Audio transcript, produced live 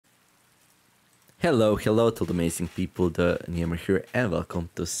Hello to the amazing people, TheNeomare here, and welcome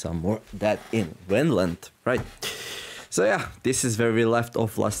to some more That in Vinland, right? So yeah, this is where we left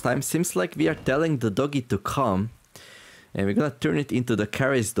off last time. Seems like we are telling the doggy to come, and we're gonna turn it into the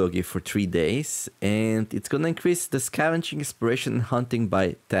carries doggy for 3 days, and it's gonna increase the scavenging, exploration, and hunting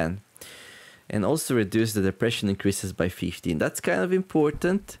by 10. And also reduce the depression increases by 15. That's kind of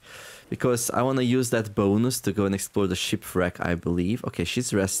important, because I want to use that bonus to go and explore the shipwreck, I believe. Okay,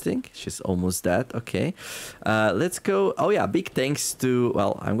 she's resting. She's almost dead. Okay. Let's go. Oh yeah, big thanks to,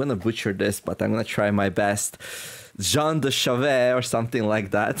 well, I'm going to butcher this, but I'm going to try my best. Jean de Chavet or something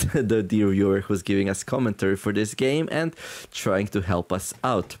like that. The dear viewer who's giving us commentary for this game and trying to help us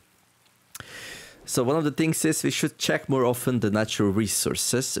out. So one of the things is we should check more often the natural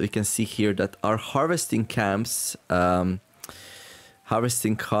resources. We can see here that our harvesting camps... what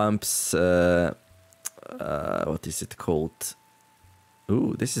is it called?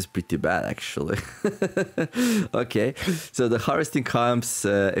 Ooh, this is pretty bad actually. Okay, so the harvesting camps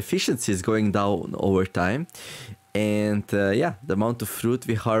efficiency is going down over time. And yeah, the amount of fruit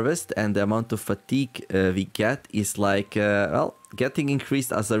we harvest and the amount of fatigue we get is like, well, getting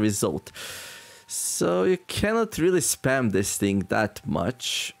increased as a result. So you cannot really spam this thing that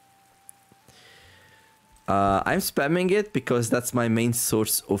much. I'm spamming it because that's my main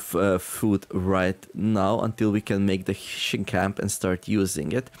source of food right now until we can make the fishing camp and start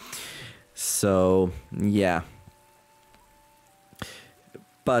using it. So, yeah.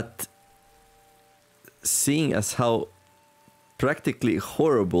 But seeing as how practically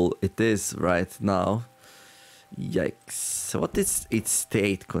horrible it is right now, yikes. What is its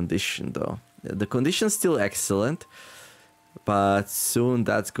state condition though? The condition's still excellent, but soon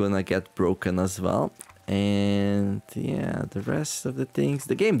that's gonna get broken as well. And yeah, the rest of the things,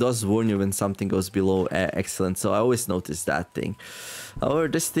 the game does warn you when something goes below excellent, so I always notice that thing. However,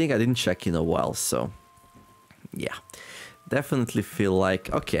 this thing I didn't check in a while, so yeah, definitely feel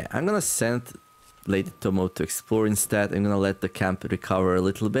like, okay, I'm gonna send Lady Tomo to explore instead. I'm gonna let the camp recover a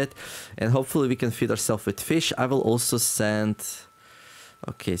little bit, and hopefully we can feed ourselves with fish. I will also send...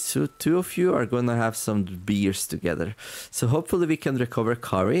 Okay, so 2 of you are gonna have some beers together. So hopefully we can recover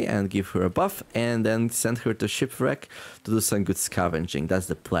Kari and give her a buff and then send her to shipwreck to do some good scavenging. That's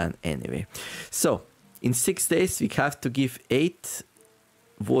the plan anyway. So, in 6 days we have to give 8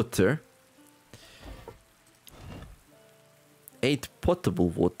 water. 8 potable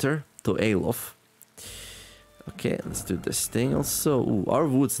water to Alof. Okay, let's do this thing also. Ooh, our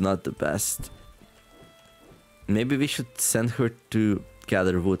wood's not the best. Maybe we should send her to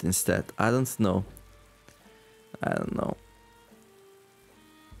gather wood instead. I don't know.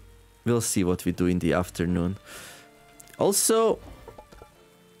 We'll see what we do in the afternoon. Also,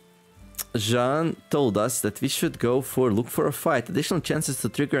 Jean told us that we should look for a fight. Additional chances to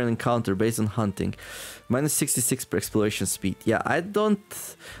trigger an encounter based on hunting. Minus 66 per exploration speed. Yeah, I'm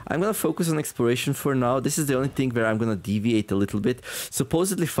gonna focus on exploration for now. This is the only thing where I'm gonna deviate a little bit.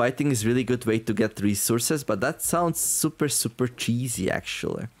 Supposedly fighting is really good way to get resources, but that sounds super cheesy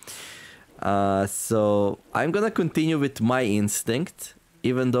actually. So I'm gonna continue with my instinct,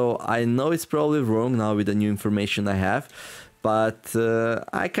 even though I know it's probably wrong now with the new information I have. But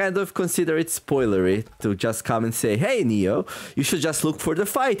I kind of consider it spoilery to just come and say, hey Neo, you should just look for the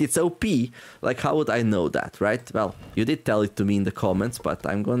fight, it's OP. Like, how would I know that, right? Well, you did tell it to me in the comments, but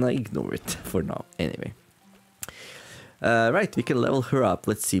I'm gonna ignore it for now, anyway. Right, we can level her up.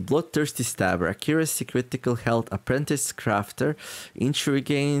 Let's see, Bloodthirsty Stabber, Accuracy, Critical Health, Apprentice Crafter, Injury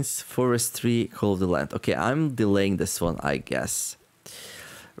Gains, Forestry, Call of the Land. Okay, I'm delaying this one, I guess.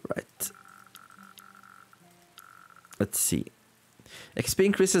 Right. Let's see. XP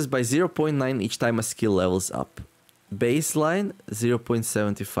increases by 0.9 each time a skill levels up. Baseline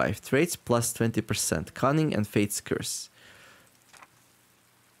 0.75. Traits plus 20%. Cunning and Fate's Curse.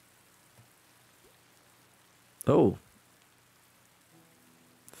 Oh.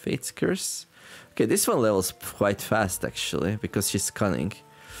 Fate's Curse. Okay, this one levels quite fast actually, because she's cunning.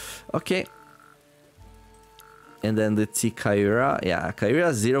 Okay. And then let's see Kyra. Yeah,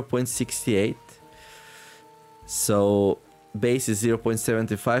 Kyra 0.68. So base is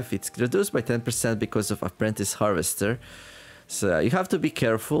 0.75. It's reduced by 10% because of Apprentice Harvester. So you have to be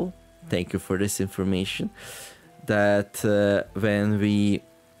careful. Thank you for this information. That when we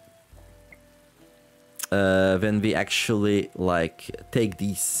actually like take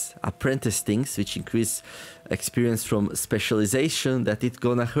these apprentice things, which increase experience from specialization, that it's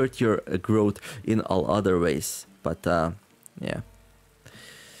gonna hurt your growth in all other ways. But yeah.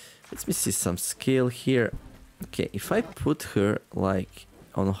 Let me see some skill here. Okay, if I put her like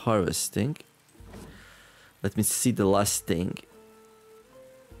on harvesting, let me see the last thing.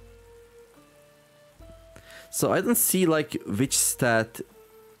 So I don't see like which stat.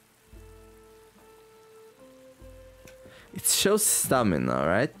 It shows stamina,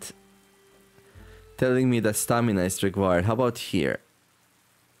 right? Telling me that stamina is required. How about here?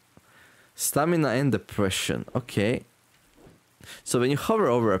 Stamina and depression. Okay. So when you hover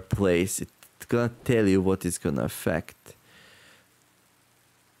over a place, it's gonna tell you what it's gonna affect.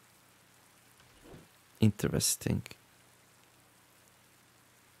 Interesting.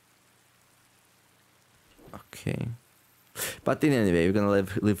 Okay. But in any way, we're gonna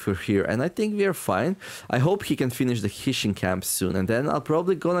live for here, and I think we are fine. I hope he can finish the fishing camp soon, and then I'll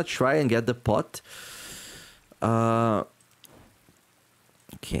probably gonna try and get the pot. Okay.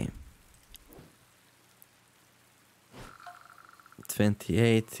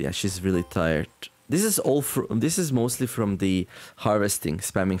 28. Yeah, she's really tired. This is all from. This is mostly from the harvesting,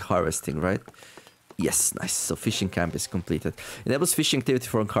 spamming harvesting, right? Yes, nice. So fishing camp is completed. Enables fishing activity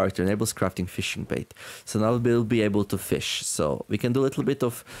for a character. Enables crafting fishing bait. So now we'll be able to fish. So we can do a little bit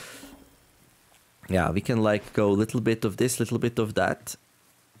of. Yeah, we can like go a little bit of this, little bit of that.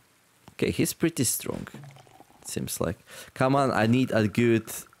 Okay, he's pretty strong. It seems like. Come on, I need a good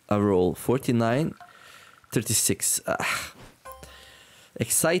roll. 49, 36.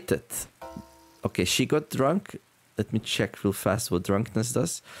 Excited. Okay, she got drunk. Let me check real fast what drunkenness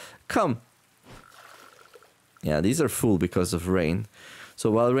does. Come. Yeah, these are full because of rain.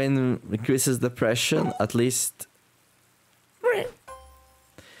 So while rain increases depression, at least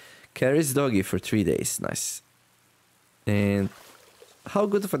carries doggy for 3 days. Nice. And how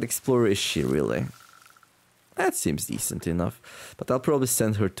good of an explorer is she really? That seems decent enough. But I'll probably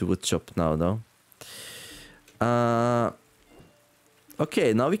send her to woodshop now though.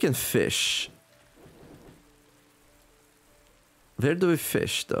 Okay, now we can fish. Where do we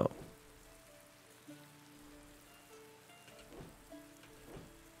fish though?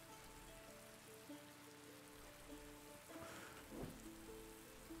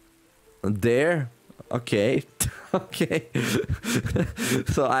 There? Okay. Okay.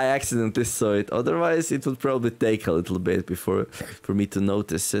 So I accidentally saw it. Otherwise, it would probably take a little bit before for me to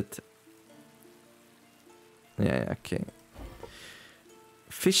notice it. Yeah, okay.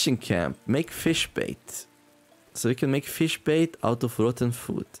 Fishing camp. Make fish bait. So we can make fish bait out of rotten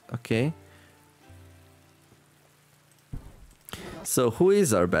food. Okay. So who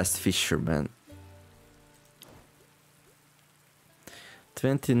is our best fisherman?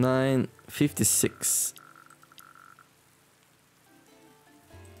 29, 56.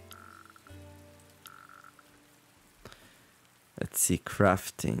 Let's see,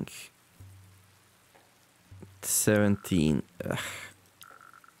 crafting. 17. Ugh.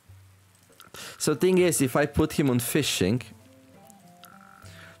 So thing is, if I put him on fishing,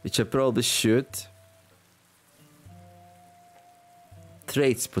 which I probably should.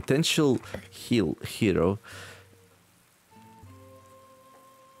 Traits, potential hero.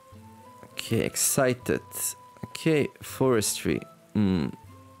 Okay, excited. Okay, forestry.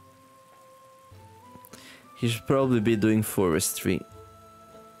 He should probably be doing forestry.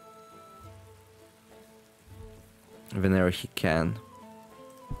 Whenever he can.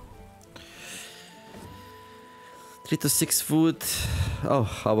 3 to 6 food. Oh,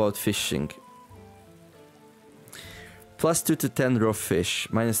 how about fishing? Plus 2 to 10 raw fish.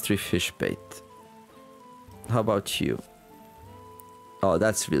 Minus 3 fish bait. How about you? Oh,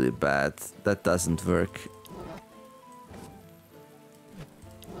 that's really bad. That doesn't work.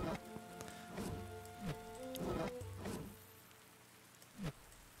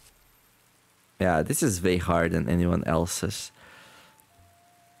 Yeah, this is way harder than anyone else's.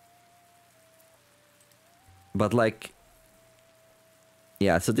 But like...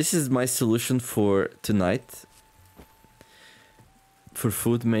 Yeah, so this is my solution for tonight. For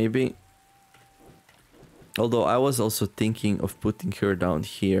food, maybe. Although I was also thinking of putting her down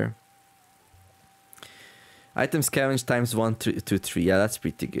here. Item scavenge times 1 to 3. Yeah, that's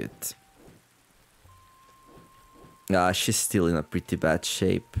pretty good. Ah, she's still in a pretty bad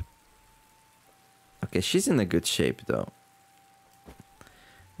shape. Okay, she's in a good shape though.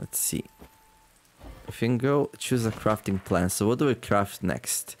 Let's see. If you can go choose a crafting plan. So what do we craft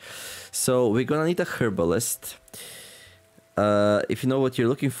next? So we're gonna need a herbalist. If you know what you're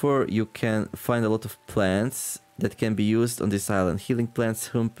looking for, you can find a lot of plants that can be used on this island. Healing plants,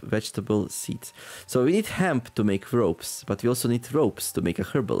 hemp, vegetable, seeds. So we need hemp to make ropes, but we also need ropes to make a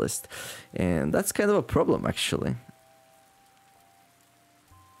herbalist. And that's kind of a problem, actually.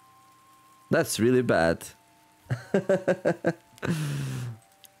 That's really bad.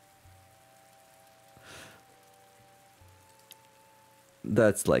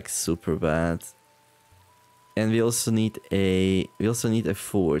 That's like super bad. And we also need a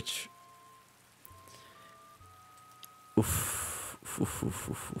forge. Oof. Oof, oof, oof,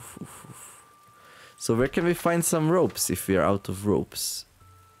 oof, oof, oof. So where can we find some ropes if we are out of ropes?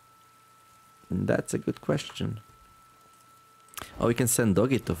 That's a good question. Oh, we can send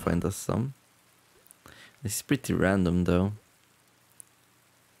Doggy to find us some. This is pretty random though.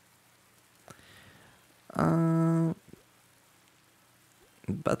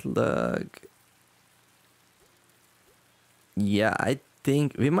 Bad luck. Yeah, I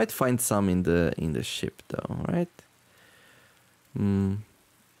think we might find some in the ship though, right?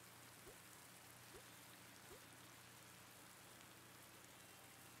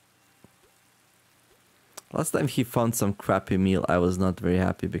 Last time he found some crappy meal, I was not very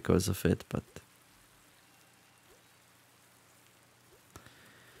happy because of it, but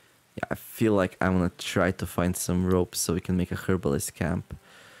yeah, I feel like I'm gonna try to find some ropes so we can make a herbalist camp.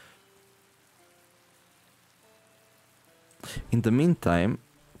 In the meantime,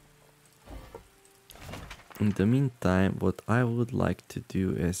 what I would like to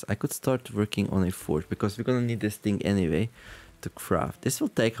do is I could start working on a forge because we're gonna need this thing anyway to craft. This will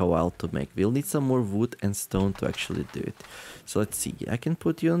take a while to make. We'll need some more wood and stone to actually do it. So let's see. I can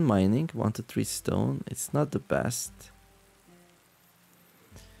put you on mining. 1 to 3 stone. It's not the best.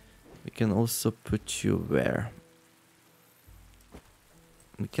 We can also put you where?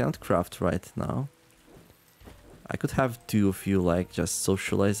 We can't craft right now. I could have 2 of you like just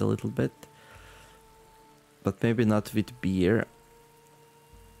socialize a little bit. But maybe not with beer.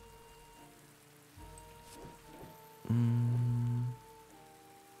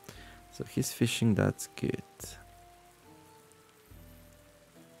 So he's fishing, that's good.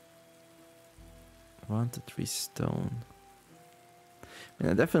 1 to 3 stone. I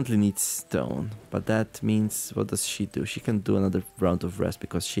mean, I definitely need stone, but that means, what does she do? She can do another round of rest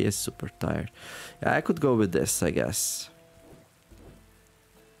because she is super tired. Yeah, I could go with this, I guess.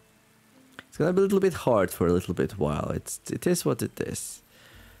 It's gonna be a little bit hard for a little bit while. It is what it is.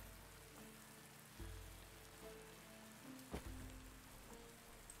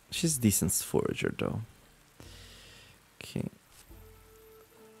 She's a decent forager though. Okay.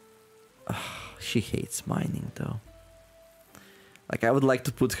 She hates mining though. Like, I would like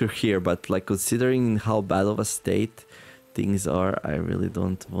to put her here, but like considering how bad of a state things are, I really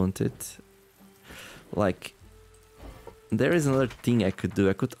don't want it. Like, there is another thing I could do.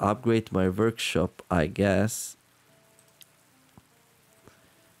 I could upgrade my workshop, I guess.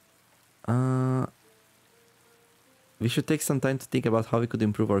 We should take some time to think about how we could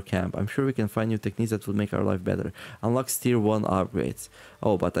improve our camp. I'm sure we can find new techniques that will make our life better. Unlock tier 1 upgrades.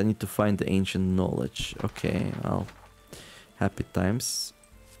 Oh, but I need to find the ancient knowledge. Okay, well, happy times.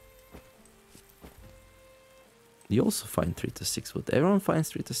 You also find 3 to 6 wood. Everyone finds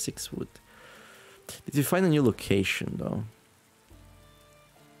 3 to 6 wood. Did you find a new location though?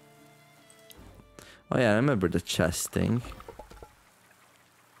 Oh yeah, I remember the chest thing.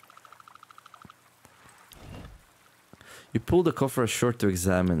 You pull the coffer short to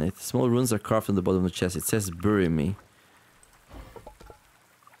examine it. Small runes are carved on the bottom of the chest. It says, "Bury me."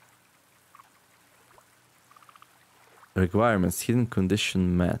 Requirements, hidden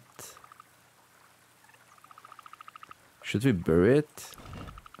condition met. Should we bury it?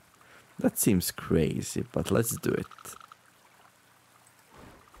 That seems crazy, but let's do it.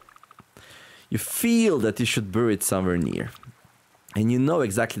 You feel that you should bury it somewhere near. And you know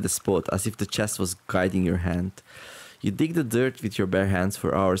exactly the spot, as if the chest was guiding your hand. You dig the dirt with your bare hands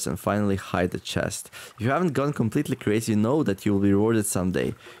for hours and finally hide the chest. If you haven't gone completely crazy, you know that you will be rewarded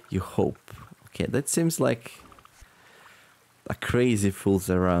someday. You hope. Okay, that seems like a crazy fools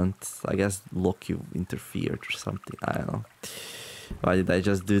around. I guess Loki interfered or something. I don't know. Why did I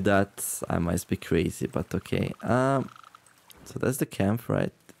just do that? I must be crazy, but okay. So that's the camp,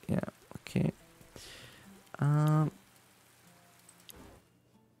 right? Yeah, okay.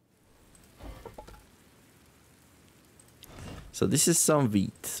 So this is some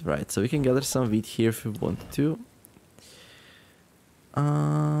wheat, right? So we can gather some wheat here if we want to.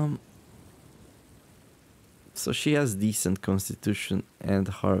 So she has decent constitution and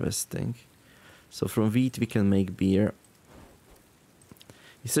harvesting. So from wheat we can make beer.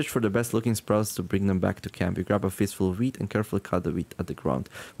 You search for the best looking sprouts to bring them back to camp. You grab a fistful of wheat and carefully cut the wheat at the ground.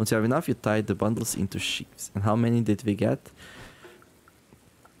 Once you have enough, you tie the bundles into sheaves. And how many did we get?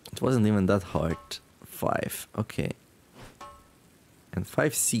 It wasn't even that hard. 5. Okay. And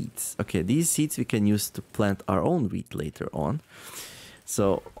 5 seeds. Okay, these seeds we can use to plant our own wheat later on.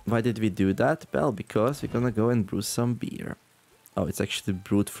 So, why did we do that? Well, because we're gonna go and brew some beer. Oh, it's actually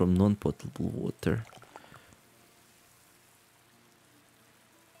brewed from non-potable water.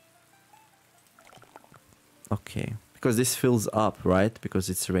 Okay, because this fills up, right? Because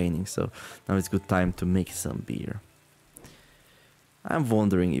it's raining, so now it's good time to make some beer. I'm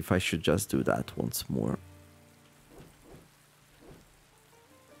wondering if I should just do that once more.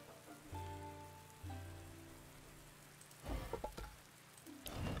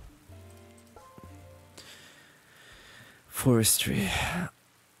 Forestry.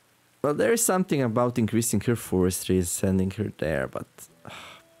 Well, there is something about increasing her forestry and sending her there, but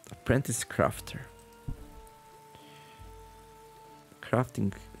apprentice crafter.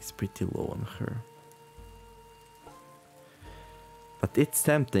 Crafting is pretty low on her. But it's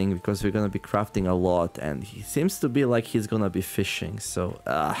tempting because we're gonna be crafting a lot and he seems to be like he's gonna be fishing, so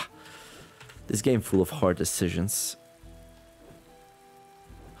this game full of hard decisions.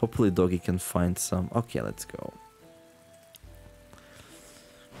 Hopefully Doggy can find some. Okay, let's go.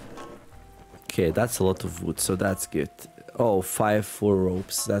 Okay, that's a lot of wood, so that's good. Oh, 5 for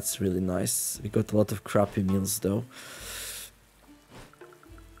ropes. That's really nice. We got a lot of crappy meals though.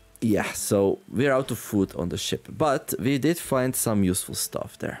 Yeah, so we're out of food on the ship, but we did find some useful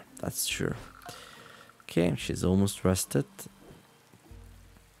stuff there. That's true. Okay, she's almost rested.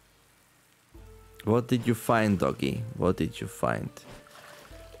 What did you find, Doggy? What did you find?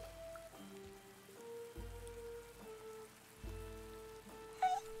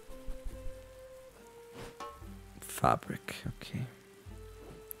 Fabric, okay.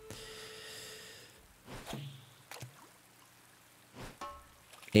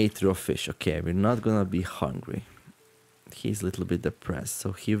 Ate raw fish. Okay, we're not gonna be hungry. He's a little bit depressed,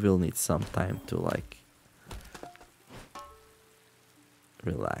 so he will need some time to like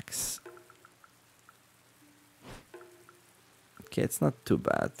relax. Okay, it's not too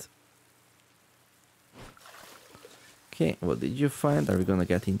bad. Okay, what did you find? Are we gonna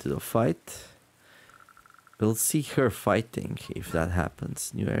get into the fight? We'll see her fighting if that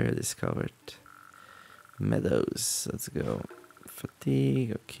happens. New area discovered. Meadows. Let's go.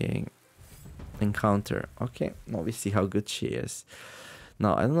 Fatigue. Okay. Encounter. Okay. Now we see how good she is.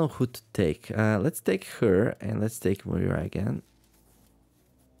 Now I don't know who to take. Let's take her and let's take Moira again.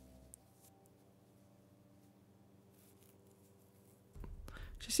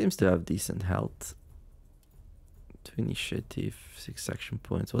 She seems to have decent health. 2 initiative, 6 action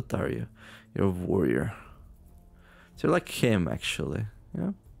points. What are you? You're a warrior. So you're like him, actually.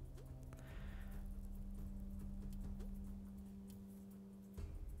 Yeah.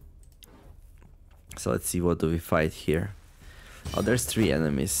 So let's see, what do we fight here? Oh, there's 3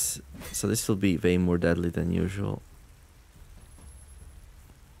 enemies. So this will be way more deadly than usual.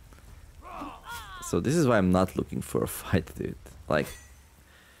 So this is why I'm not looking for a fight, dude. Like...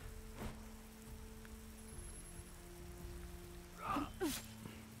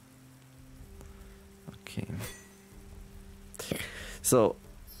 Okay. So...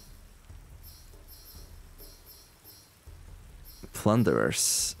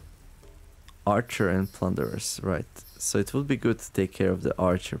 Plunderers. Archer and plunderers, right. So it would be good to take care of the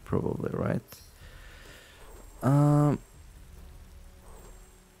archer, probably, right?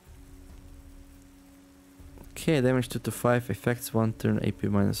 Okay, damage 2 to 5, effects 1 turn, AP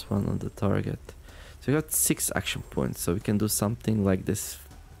 -1 on the target. So we got 6 action points, so we can do something like this.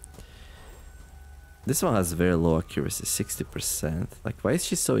 This one has very low accuracy, 60%. Like, why is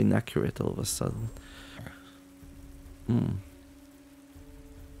she so inaccurate all of a sudden?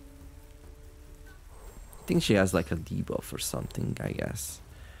 I think she has like a debuff or something, I guess.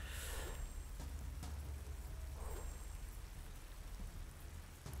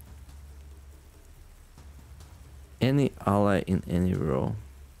 Any ally in any row.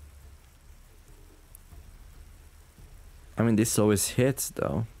 I mean, this always hits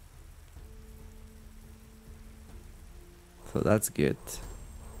though. So that's good.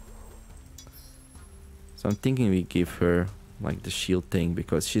 So I'm thinking we give her like the shield thing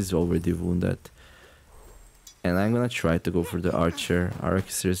because she's already wounded. And I'm gonna try to go for the archer. Our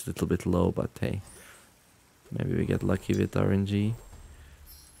accuracy is a little bit low, but hey. Maybe we get lucky with RNG.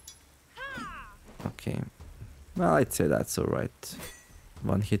 Okay. Well, I'd say that's alright.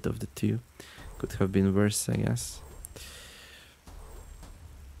 1 hit of the 2. Could have been worse, I guess.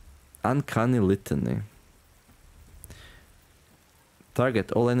 Uncanny Litany.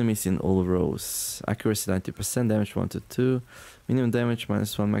 Target all enemies in all rows. Accuracy 90%, damage 1 to 2. Minimum damage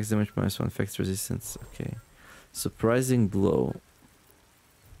 -1, max damage -1, effect resistance. Okay. Surprising blow.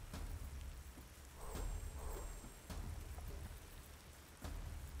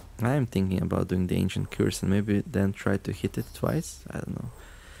 I am thinking about doing the ancient curse and maybe then try to hit it twice. I don't know.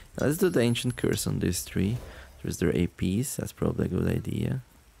 Let's do the ancient curse on these 3. There's their APs. That's probably a good idea.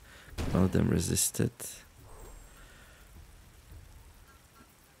 None of them resisted.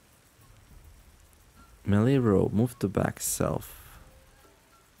 Melee row. Move to back self.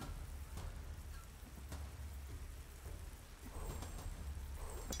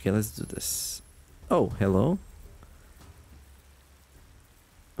 Okay, let's do this. Oh, hello.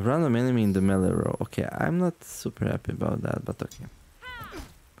 Random enemy in the melee row. Okay, I'm not super happy about that, but okay.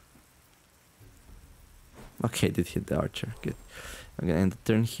 Okay, did hit the archer. Good. I'm gonna end the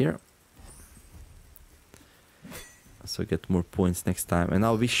turn here. So get more points next time. And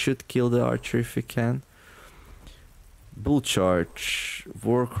now we should kill the archer if we can. Bull charge,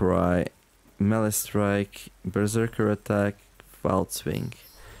 war cry, melee strike, berserker attack, wild swing.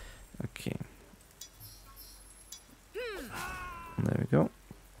 Okay. There we go.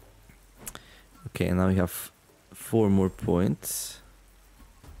 Okay, now we have 4 more points.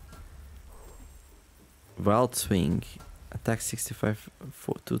 Wild swing, attack 65,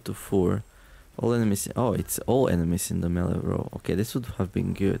 2 to 4. All enemies. Oh, it's all enemies in the melee row. Okay, this would have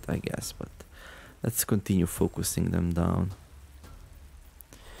been good, I guess, but let's continue focusing them down.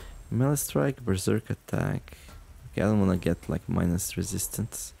 Melee strike, berserk attack. Okay, I don't want to get like minus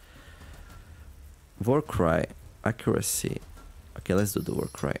resistance. War cry, accuracy. Okay, let's do the war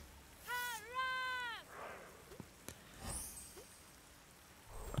cry.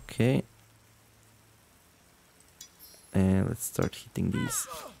 Okay. And let's start hitting these.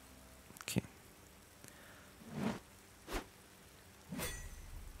 Okay.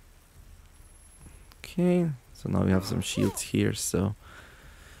 Okay, so now we have some shields here, so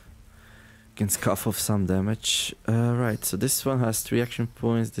can scuff off some damage. Right, so this one has 3 action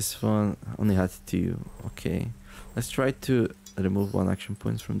points, this one only had 2. Okay, let's try to remove 1 action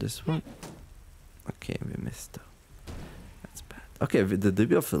point from this one. Okay, we missed though. That's bad. Okay, the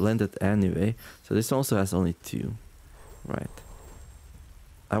debuff landed anyway, so this one also has only 2. Right.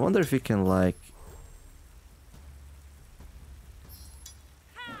 I wonder if we can like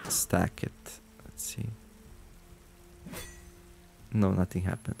stack it. Let's see. No, nothing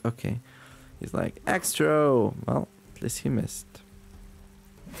happened. Okay. He's like, extra! Well, at least he missed.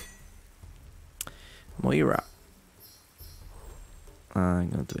 Moira.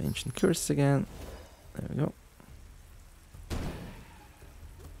 I'm gonna do Ancient Curse again. There we go.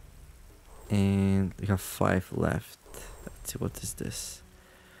 And we have 5 left. Let's see, what is this?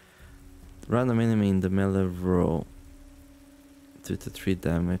 Random enemy in the melee row. 2 to 3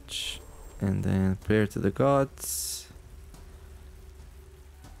 damage. And then prayer to the gods.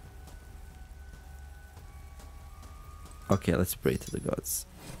 Okay, let's pray to the gods.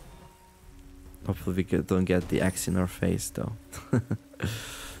 Hopefully we don't get the axe in our face though.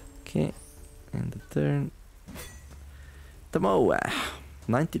 Okay, and the turn. Tomoe!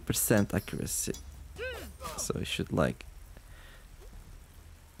 90% accuracy. So we should like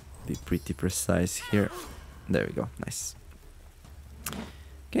be pretty precise here. There we go, nice.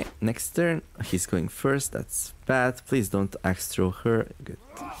 Okay, next turn. He's going first, that's bad. Please don't axe throw her. Good.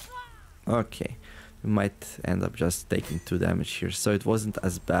 Okay. We might end up just taking 2 damage here, so it wasn't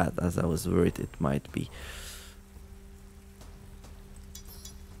as bad as I was worried it might be.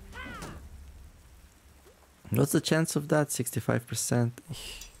 What's the chance of that? 65%?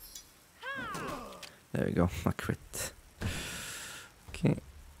 There we go, a crit. Okay.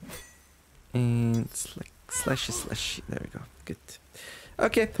 And slashy slashy, there we go, good.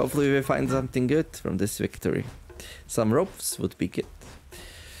 Okay, hopefully we find something good from this victory. Some ropes would be good.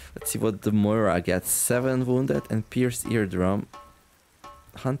 Let's see what the Moira gets. 7 wounded and pierced eardrum.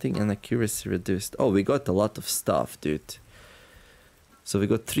 Hunting and accuracy reduced. Oh, we got a lot of stuff, dude. So we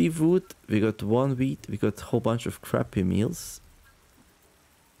got 3 wood, we got 1 wheat, we got a whole bunch of crappy meals.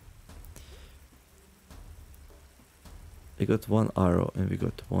 We got 1 arrow and we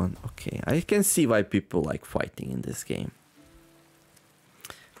got 1. Okay, I can see why people like fighting in this game.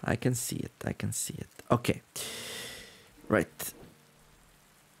 I can see it, I can see it. Okay. Right.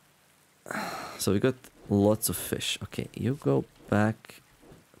 So we got lots of fish. Okay, you go back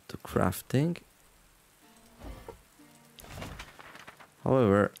to crafting.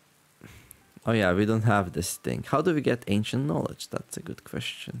 However, oh yeah, we don't have this thing. How do we get ancient knowledge? That's a good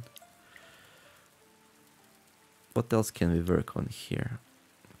question. What else can we work on here?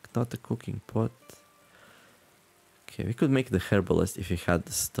 Not a cooking pot. Okay, we could make the herbalist if we had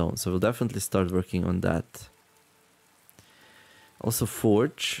the stone. So we'll definitely start working on that. Also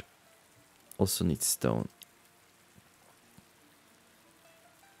forge. Also needs stone.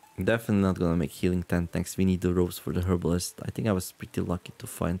 Definitely not gonna make healing 10 tanks. We need the ropes for the herbalist. I think I was pretty lucky to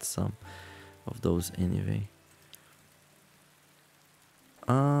find some of those anyway.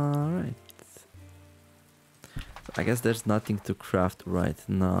 Alright. I guess there's nothing to craft right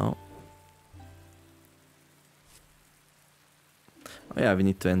now. Oh yeah, we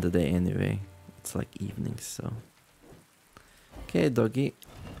need to end the day anyway. It's like evening, so. Okay, doggy.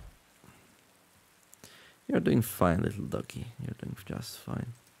 You're doing fine, little doggy. You're doing just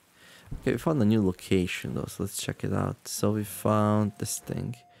fine. Okay, we found a new location though, so let's check it out. So we found this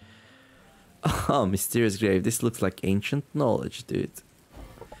thing. Oh, mysterious grave. This looks like ancient knowledge, dude.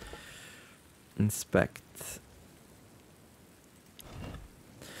 Inspect.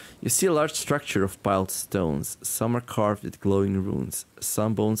 You see a large structure of piled stones. Some are carved with glowing runes.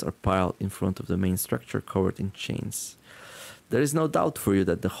 Some bones are piled in front of the main structure covered in chains. There is no doubt for you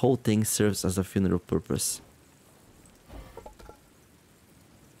that the whole thing serves as a funeral purpose.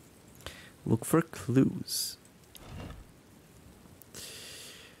 Look for clues.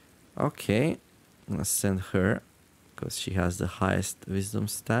 Okay, I'm gonna send her because she has the highest wisdom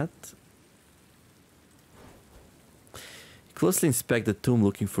stat. Closely inspect the tomb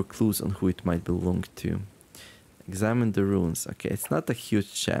looking for clues on who it might belong to. Examine the runes. Okay, it's not a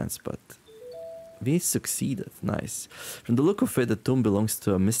huge chance, but we succeeded. Nice. From the look of it, the tomb belongs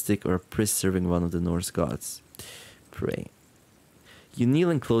to a mystic or a priest serving one of the Norse gods. Pray. You kneel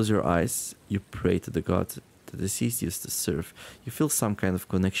and close your eyes. You pray to the god the deceased used to serve. You feel some kind of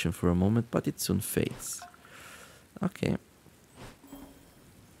connection for a moment, but it soon fades. Okay.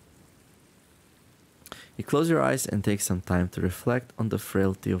 You close your eyes and take some time to reflect on the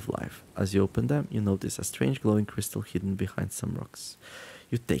frailty of life. As you open them, you notice a strange glowing crystal hidden behind some rocks.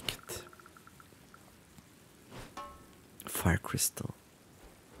 You take it. Fire crystal.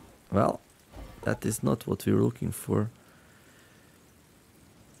 Well, that is not what we were looking for.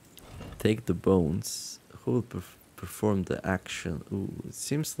 Take the bones. Who will perform the action? Ooh, it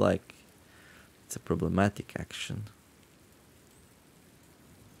seems like it's a problematic action.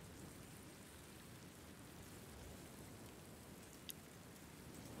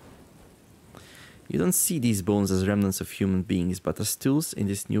 You don't see these bones as remnants of human beings, but as tools in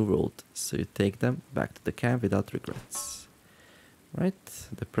this new world, so you take them back to the camp without regrets. Right?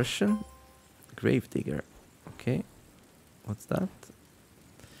 Depression? Gravedigger. Okay. What's that?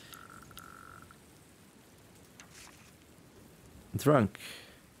 Drunk.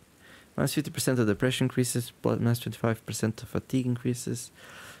 Minus 50% of depression increases, minus 25% of fatigue increases,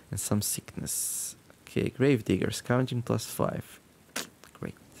 and some sickness. Okay, Gravedigger, scavenging plus 5.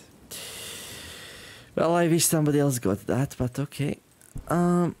 Great. Well, I wish somebody else got that, but okay.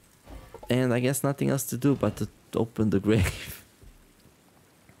 And I guess nothing else to do but to open the grave.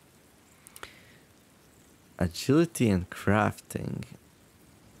 Agility and crafting.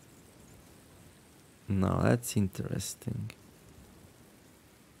 No, that's interesting.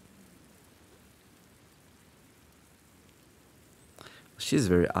 She's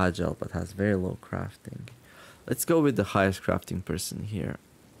very agile but has very low crafting. Let's go with the highest crafting person here.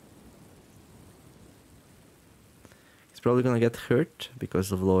 He's probably gonna get hurt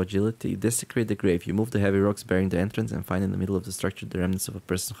because of low agility. You desecrate the grave. You move the heavy rocks bearing the entrance and find in the middle of the structure the remnants of a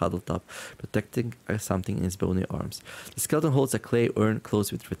person huddled up, protecting something in his bony arms. The skeleton holds a clay urn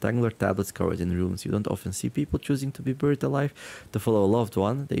closed with rectangular tablets covered in runes. You don't often see people choosing to be buried alive. To follow a loved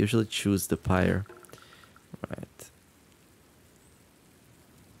one, they usually choose the pyre. Right.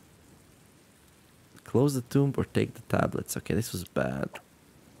 Close the tomb or take the tablets. Okay, this was bad.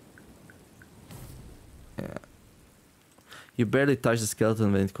 Yeah. You barely touch the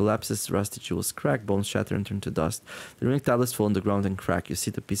skeleton when it collapses. Rusty jewels crack, bones shatter and turn to dust. The remaining tablets fall on the ground and crack. You see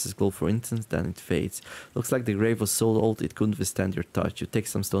the pieces glow for instants, then it fades. Looks like the grave was so old it couldn't withstand your touch. You take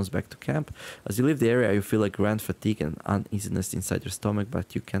some stones back to camp. As you leave the area, you feel a grand fatigue and uneasiness inside your stomach,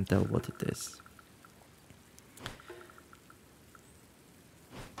 but you can't tell what it is.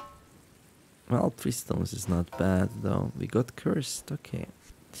 Well, 3 stones is not bad though. We got cursed, okay.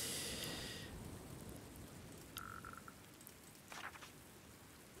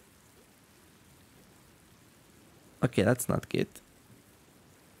 Okay, that's not good.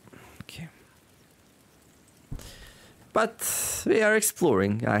 Okay. But we are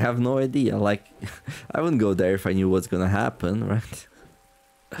exploring. I have no idea. Like, I wouldn't go there if I knew what's gonna happen, right?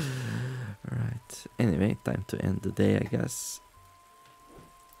 Alright. Anyway, time to end the day, I guess.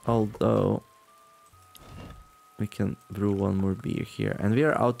 Although we can brew one more beer here. And we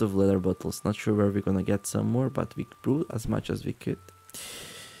are out of leather bottles. Not sure where we're gonna get some more, but we brew as much as we could.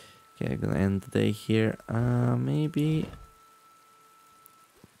 Okay, I'm gonna end the day here. Maybe...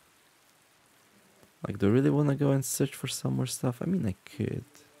 Like, do I really wanna go and search for some more stuff? I mean, I could.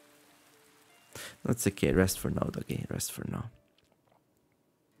 That's okay, rest for now, okay, rest for now.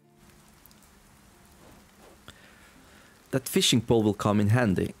 That fishing pole will come in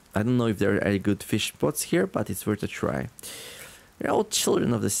handy. I don't know if there are any good fish spots here, but it's worth a try. We're all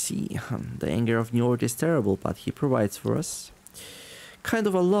children of the sea. The anger of Njord is terrible, but he provides for us. Kind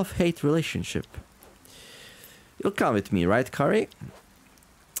of a love-hate relationship. You'll come with me, right, Kari?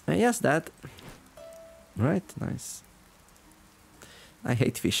 Yes, Dad. Right, nice. I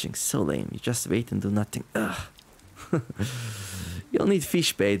hate fishing, so lame. You just wait and do nothing. Ugh. You'll need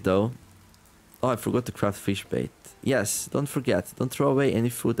fish bait though. Oh, I forgot to craft fish bait. Yes, don't forget, don't throw away any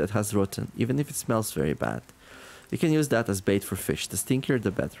food that has rotten, even if it smells very bad. You can use that as bait for fish. The stinkier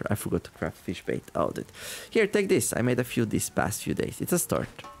the better. I forgot to craft fish bait. Oh, did. Here, take this. I made a few these past few days. It's a start.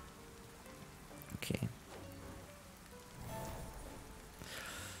 Okay.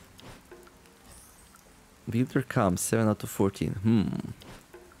 Builder comes, 7 out of 14.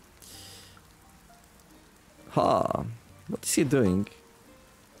 Ha! What is he doing?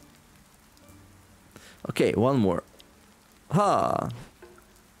 Okay, one more. Ha!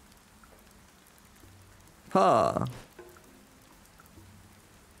 Ha!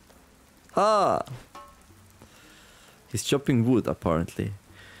 Ha! He's chopping wood, apparently.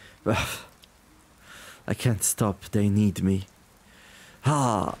 I can't stop, they need me.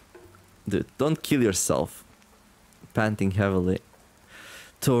 Ha! Dude, don't kill yourself. Panting heavily.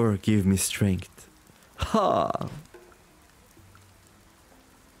 Thor, give me strength. Ha!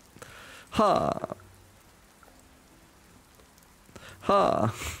 Ha!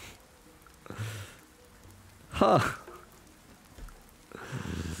 Ha! Ha!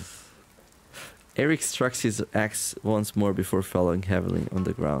 Eric strikes his axe once more before falling heavily on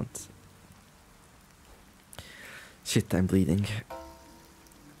the ground. Shit, I'm bleeding.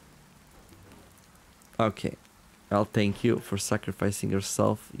 Okay. I'll thank you for sacrificing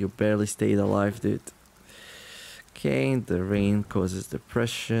yourself. You barely stayed alive, dude. Okay, the rain causes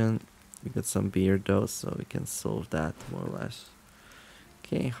depression. We got some beer though, so we can solve that more or less.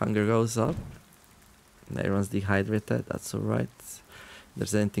 Okay, hunger goes up. Everyone's dehydrated, that's alright. If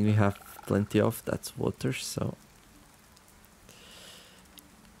there's anything we have plenty of, that's water, so...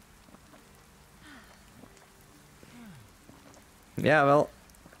 Yeah, well,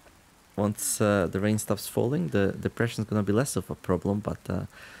 once the rain stops falling, the depression's gonna be less of a problem, but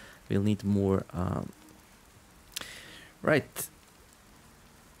we'll need more... Right.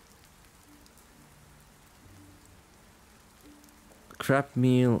 Crab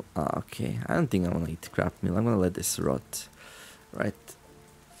meal. Okay, I don't think I want to eat crab meal. I'm gonna let this rot. Right.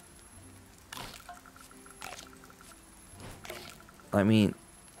 I mean,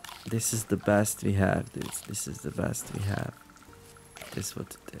 this is the best we have, dude. This is the best we have. This is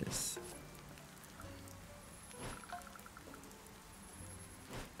what it is.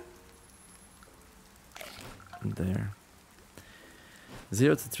 There.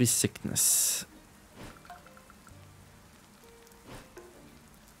 0 to 3 sickness.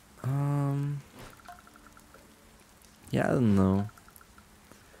 Yeah, I don't know.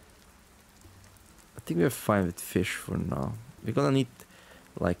 I think we're fine with fish for now. We're gonna need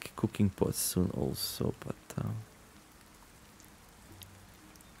like cooking pots soon also, but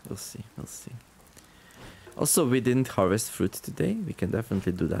we'll see, we'll see. Also, we didn't harvest fruit today. We can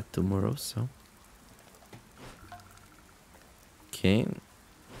definitely do that tomorrow, so. Okay.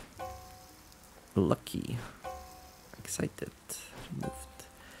 Lucky. Excited. Removed.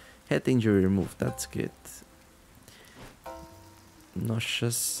 Head injury removed, that's good.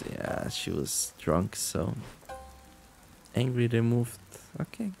 Nauseous, yeah, she was drunk, so. Angry removed,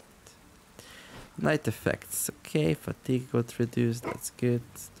 okay. Night effects, okay. Fatigue got reduced, that's good.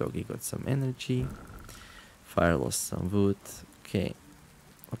 Doggy got some energy. Fire lost some wood, okay.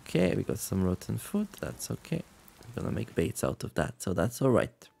 Okay, we got some rotten food, that's okay. We're gonna make baits out of that, so that's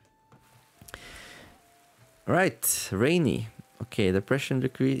alright. Right, rainy. Okay, the pressure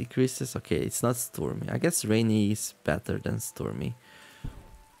decreases. Okay, it's not stormy. I guess rainy is better than stormy.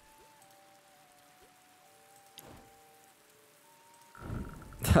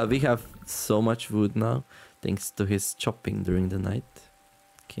 We have so much wood now, thanks to his chopping during the night.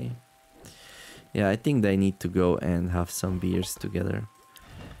 Okay. Yeah, I think they need to go and have some beers together.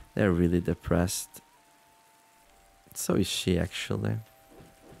 They're really depressed. So is she, actually.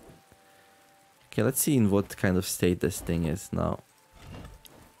 Okay, let's see in what kind of state this thing is now.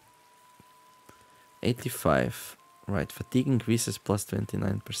 85. Right, fatigue increases plus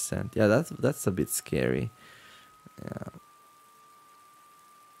 29%. Yeah, that's a bit scary. Yeah.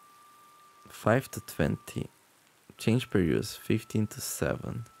 5 to 20. Change per use, 15 to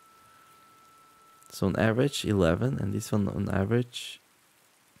 7. So on average, 11. And this one on average,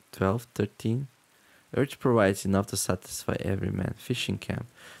 12, 13. Urge provides enough to satisfy every man. Fishing camp.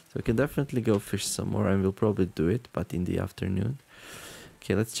 So we can definitely go fish some more, and we'll probably do it, but in the afternoon.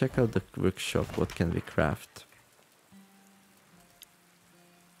 Okay, let's check out the workshop. What can we craft?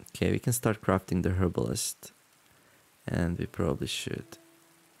 Okay, we can start crafting the herbalist. And we probably should.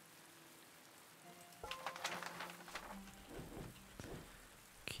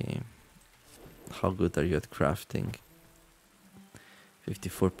 Okay. How good are you at crafting?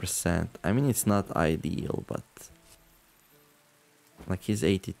 54%. I mean, it's not ideal, but like he's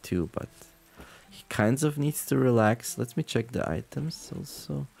 82, but he kind of needs to relax. Let me check the items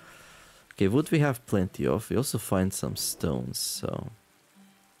also. Okay, wood we have plenty of. We also find some stones, so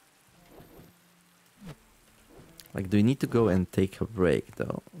like, do we need to go and take a break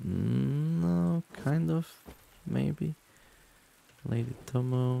though? No, kind of, maybe. Lady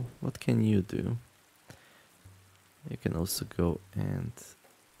Tomo, what can you do? You can also go and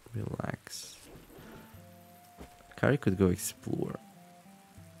relax. Kari could go explore.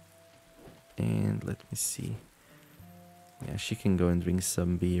 And let me see. Yeah, she can go and drink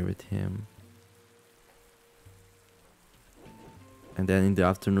some beer with him. And then in the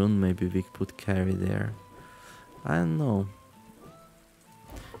afternoon, maybe we put Kari there. I don't know.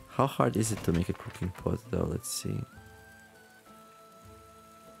 How hard is it to make a cooking pot though? Let's see.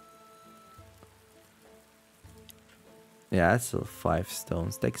 Yeah, that's 5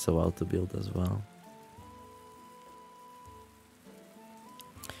 stones. Takes a while to build as well.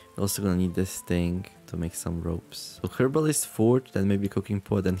 We're also gonna need this thing to make some ropes. So herbalist forge, then maybe cooking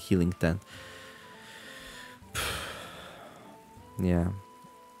pot and healing tent. Yeah.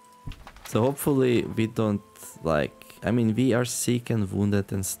 So hopefully we don't like... I mean, we are sick and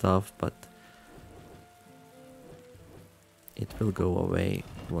wounded and stuff, but it will go away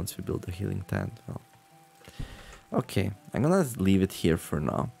once we build the healing tent. Well, okay, I'm gonna leave it here for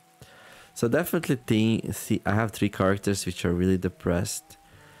now. So definitely I have 3 characters which are really depressed.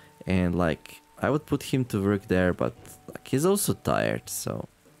 And like, I would put him to work there, but like, he's also tired, so...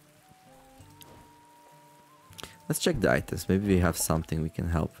 Let's check the items. Maybe we have something we can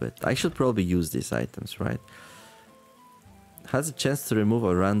help with. I should probably use these items, right? Has a chance to remove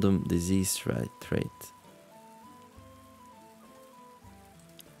a random disease trait.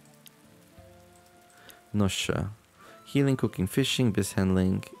 Nausea. Healing, cooking, fishing, biz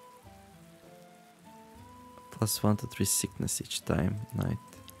handling. +1 to 3 sickness each time. Night.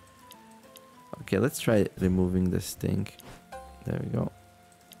 Okay, let's try removing this thing. There we go.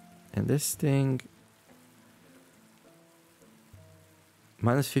 And this thing...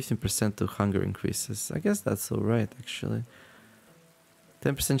 -15% to hunger increases. I guess that's alright, actually.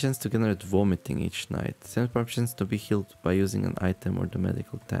 10% chance to generate vomiting each night. 7% chance to be healed by using an item or the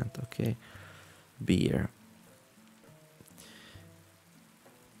medical tent. Okay. Beer.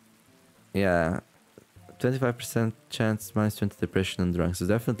 Yeah. 25% chance, -20 depression and drunk. So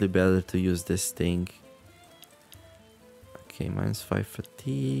definitely better to use this thing. Okay, -5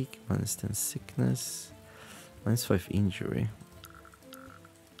 fatigue, -10 sickness, -5 injury.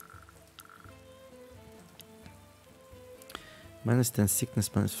 -10 sickness,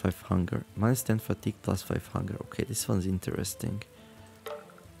 -5 hunger. -10 fatigue, +5 hunger. Okay, this one's interesting.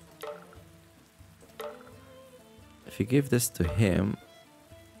 If you give this to him...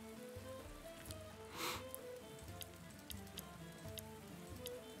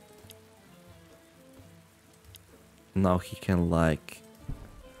 Now he can like...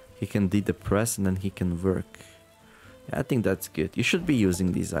 He can de-depress and then he can work. Yeah, I think that's good. You should be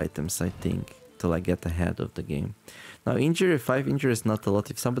using these items, I think, to like get ahead of the game. Now injury, 5 injury is not a lot.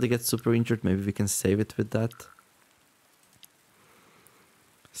 If somebody gets super injured, maybe we can save it with that.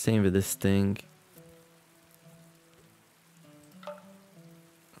 Same with this thing.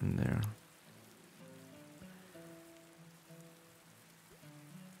 And there.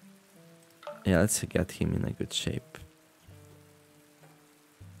 Yeah, let's get him in a good shape.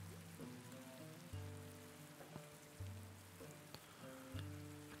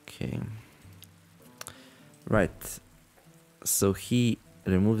 Okay. Right. So he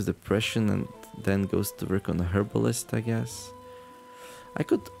removes depression and then goes to work on a herbalist, I guess. I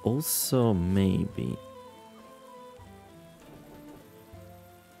could also maybe...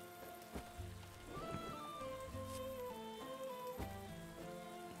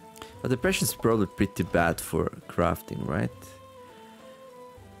 But depression is probably pretty bad for crafting, right?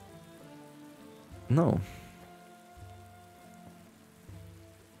 No.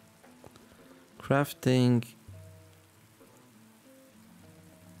 Crafting...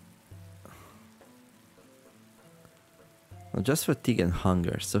 Well, just fatigue and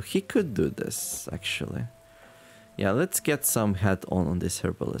hunger. So he could do this, actually. Yeah, let's get some head on this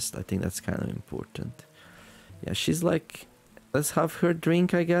herbalist. I think that's kind of important. Yeah, she's like... Let's have her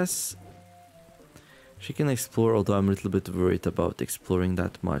drink, I guess. She can explore, although I'm a little bit worried about exploring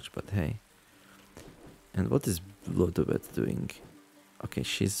that much, but hey. And what is Blodobet doing? Okay,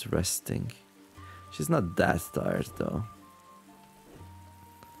 she's resting. She's not that tired, though.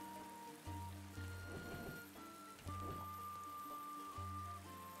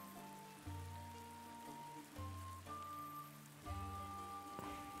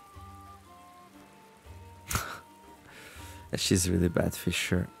 She's really bad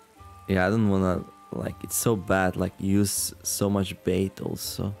fisher. Yeah, I don't wanna, like, it's so bad, like, use so much bait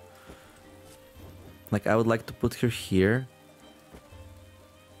also. Like, I would like to put her here.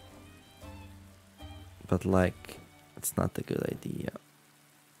 But, like, it's not a good idea.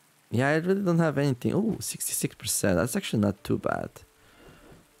 Yeah, I really don't have anything. Oh, 66%. That's actually not too bad.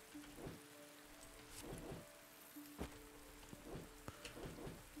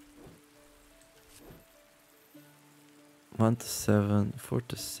 One to 7, 4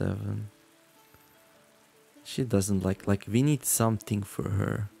 to 7. She doesn't like we need something for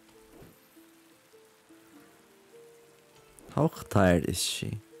her. How tired is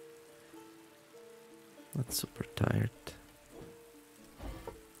she? Not super tired.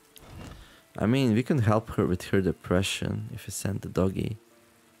 I mean, we can help her with her depression if we send the doggy.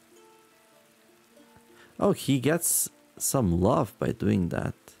 Oh, he gets some love by doing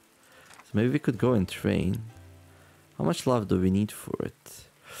that. So maybe we could go and train. How much love do we need for it?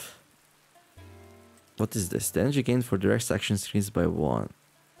 What is this? The energy gain for direct action increased by 1.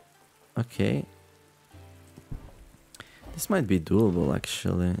 Okay. This might be doable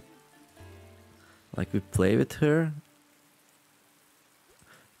actually. Like, we play with her.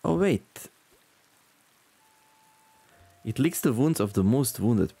 Oh wait. It licks the wounds of the most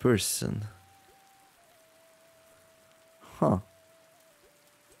wounded person. Huh.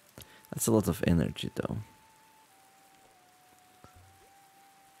 That's a lot of energy though.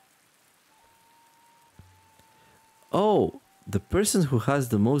 Oh, the person who has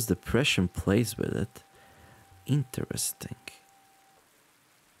the most depression plays with it. Interesting.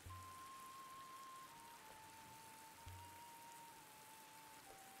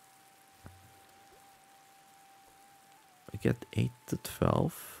 We get 8 to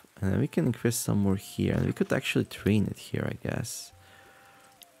 12. And then we can increase some more here. And we could actually train it here, I guess.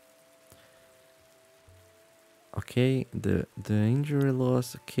 Okay, the injury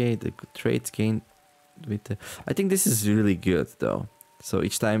loss. Okay, the traits gained with the... I think this is really good though. So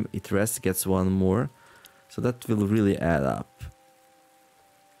each time it rests, gets 1 more. So that will really add up.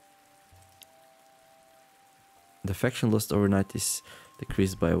 The faction lost overnight is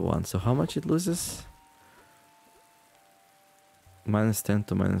decreased by 1. So how much it loses? -10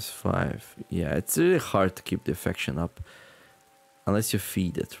 to -5. Yeah, it's really hard to keep the affection up. Unless you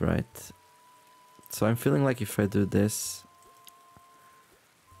feed it, right? So I'm feeling like if I do this...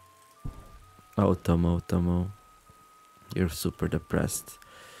 Oh, Tomo. You're super depressed.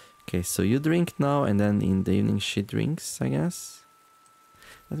 Okay, so you drink now, and then in the evening she drinks, I guess.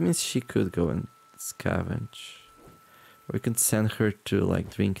 That means she could go and scavenge. Or we could send her to,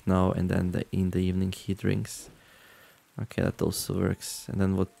 like, drink now, and then in the evening he drinks. Okay, that also works. And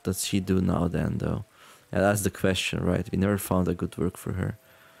then what does she do now then, though? Yeah, that's the question, right? We never found a good work for her.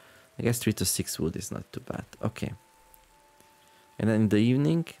 I guess 3 to 6 wood is not too bad. Okay. And then in the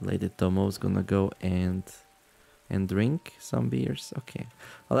evening, Lady Tomo's gonna go and drink some beers. Okay.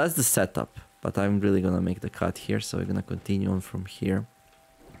 Well, that's the setup. But I'm really gonna make the cut here, so we're gonna continue on from here.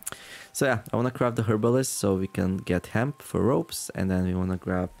 So yeah, I wanna craft the herbalist so we can get hemp for ropes, and then we wanna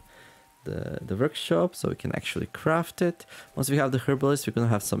grab the workshop so we can actually craft it. Once we have the herbalist, we're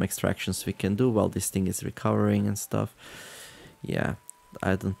gonna have some extractions we can do while this thing is recovering and stuff. Yeah,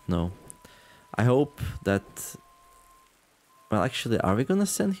 I don't know. I hope that... Well, actually, are we gonna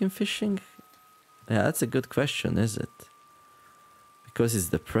send him fishing? Yeah, that's a good question, is it? Because it's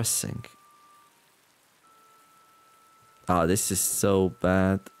depressing. Oh, this is so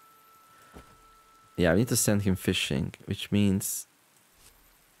bad. Yeah, we need to send him fishing, which means...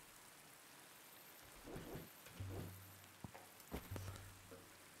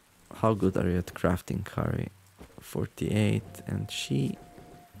 How good are you at crafting curry? 48, and she...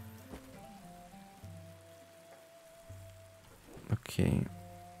 Okay.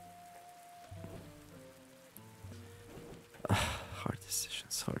 Hard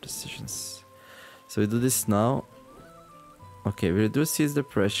decisions. So we do this now. Okay, we reduce his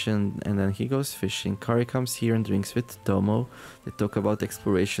depression, and then he goes fishing. Kari comes here and drinks with Tomo. They talk about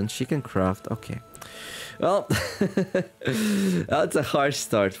exploration. She can craft. Okay. Well, that's a harsh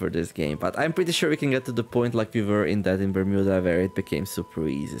start for this game, but I'm pretty sure we can get to the point like we were in Bermuda where it became super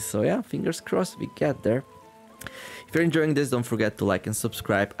easy. So yeah, fingers crossed we get there. If you're enjoying this, don't forget to like and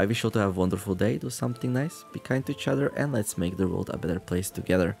subscribe. I wish you all to have a wonderful day, do something nice, be kind to each other, and let's make the world a better place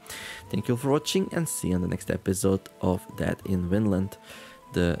together. Thank you for watching, and see you on the next episode of Dead in Vinland.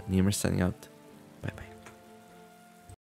 TheNeomare signing out.